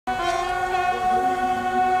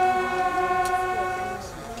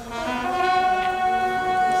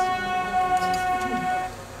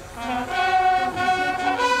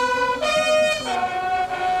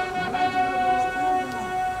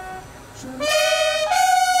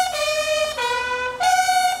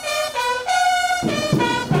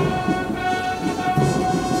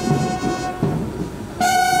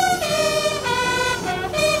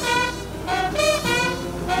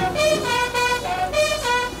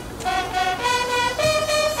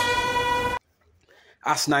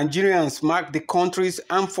As Nigerians mark the country's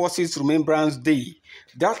Armed Forces Remembrance Day,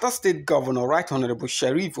 Delta State Governor Right Honorable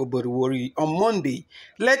Gov.Oborevwori on Monday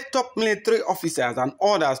led top military officers and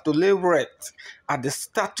others to lay wreaths at the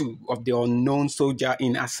statue of the unknown soldier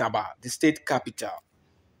in Asaba, the state capital.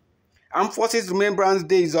 Armed Forces Remembrance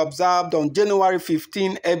Day is observed on January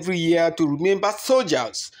 15 every year to remember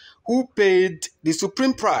soldiers who paid the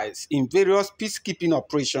supreme price in various peacekeeping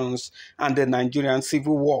operations and the Nigerian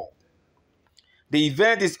Civil War. The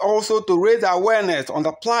event is also to raise awareness on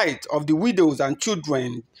the plight of the widows and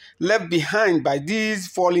children left behind by these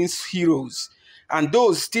fallen heroes and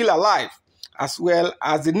those still alive, as well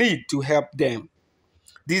as the need to help them.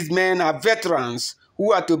 These men are veterans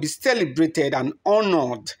who are to be celebrated and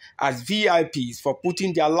honored as VIPs for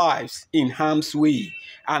putting their lives in harm's way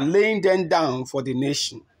and laying them down for the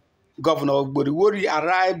nation. Governor Oborevwori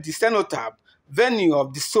arrived at the Cenotaph, venue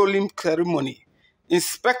of the solemn ceremony,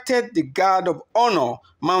 inspected the guard of honor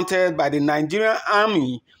mounted by the Nigerian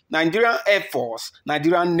Army, Nigerian Airforce,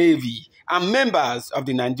 Nigerian Navy, and members of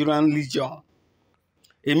the Nigerian Legion.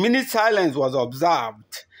 A minute silence was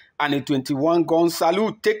observed and a 21-gun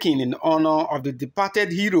salute taken in honor of the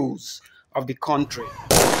departed heroes of the country.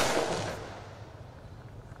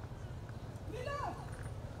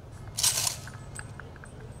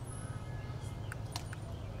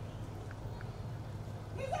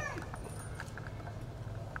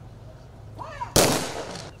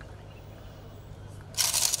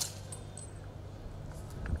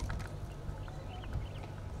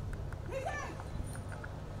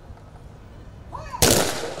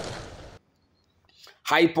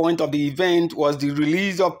 High point of the event was the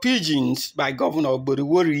release of pigeons by Governor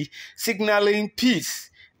Oborevwori signaling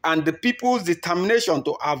peace and the people's determination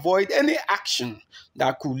to avoid any action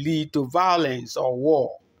that could lead to violence or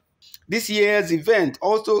war. This year's event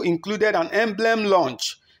also included an emblem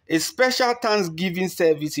launch, a special Thanksgiving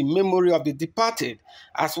service in memory of the departed,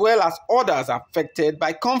 as well as others affected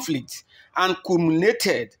by conflict, and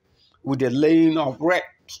culminated with the laying of wreaths.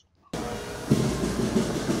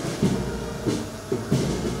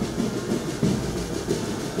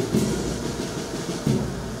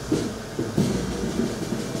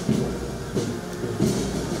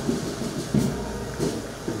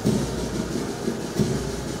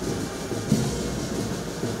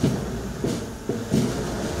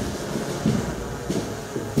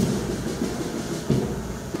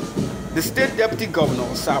 The State Deputy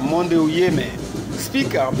Governor, Sir Onyeme,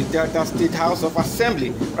 Speaker of the Delta State House of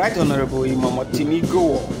Assembly, Right Honorable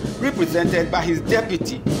Onyeme, represented by his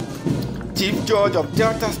Deputy, Chief Judge of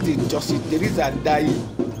Delta State, Justice Teresa Dai,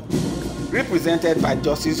 represented by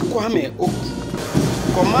Justice Kwame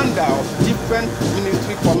Oki, Commander of different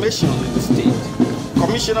ministry formations in the state,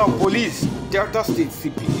 Commissioner of Police, Delta State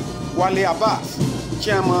CP, Wale Abbas,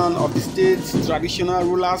 Chairman of the State's Traditional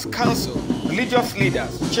Rulers Council, religious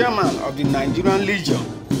leaders, Chairman of the Nigerian Legion,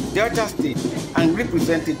 Delta State, and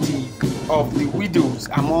representative of the widows,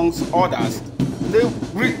 amongst others, lay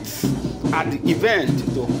wreaths at the event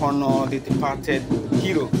to honor the departed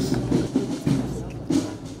heroes.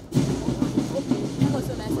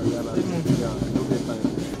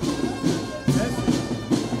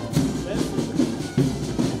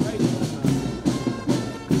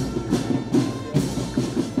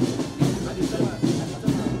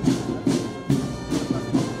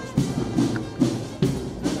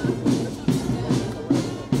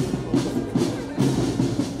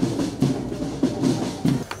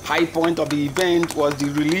 High point of the event was the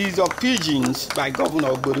release of pigeons by Governor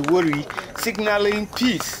Oborevwori signaling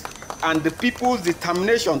peace and the people's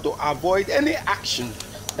determination to avoid any action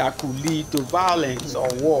that could lead to violence or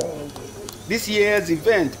war. This year's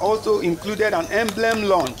event also included an emblem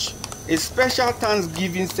launch, a special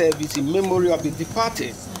Thanksgiving service in memory of the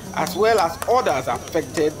departed, as well as others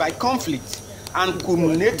affected by conflict, and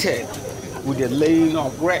culminated with the laying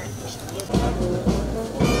of wreaths.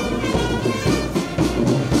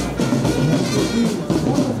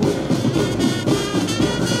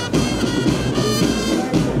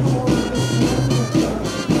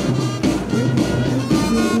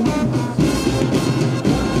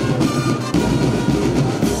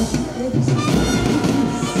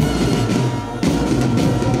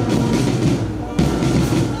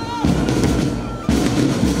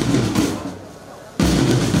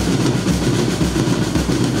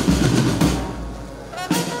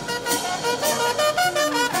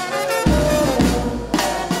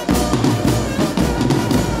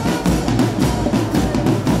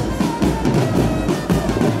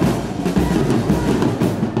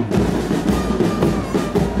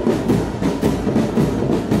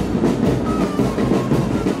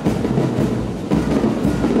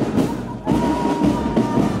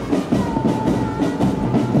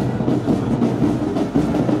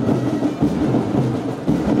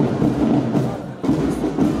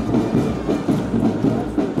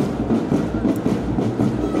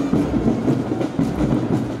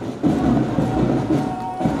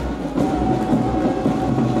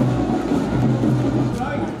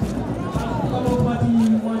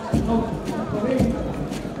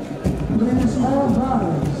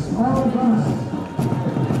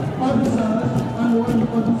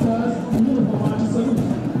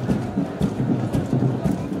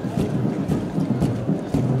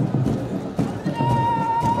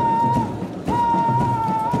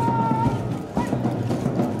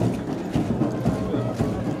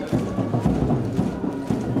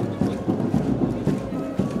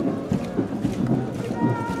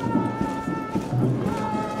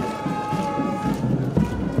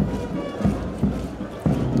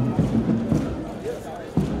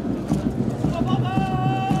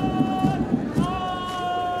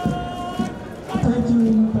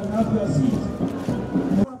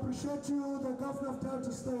 Governor of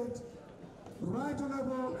Delta State, Right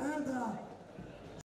Honorable Elder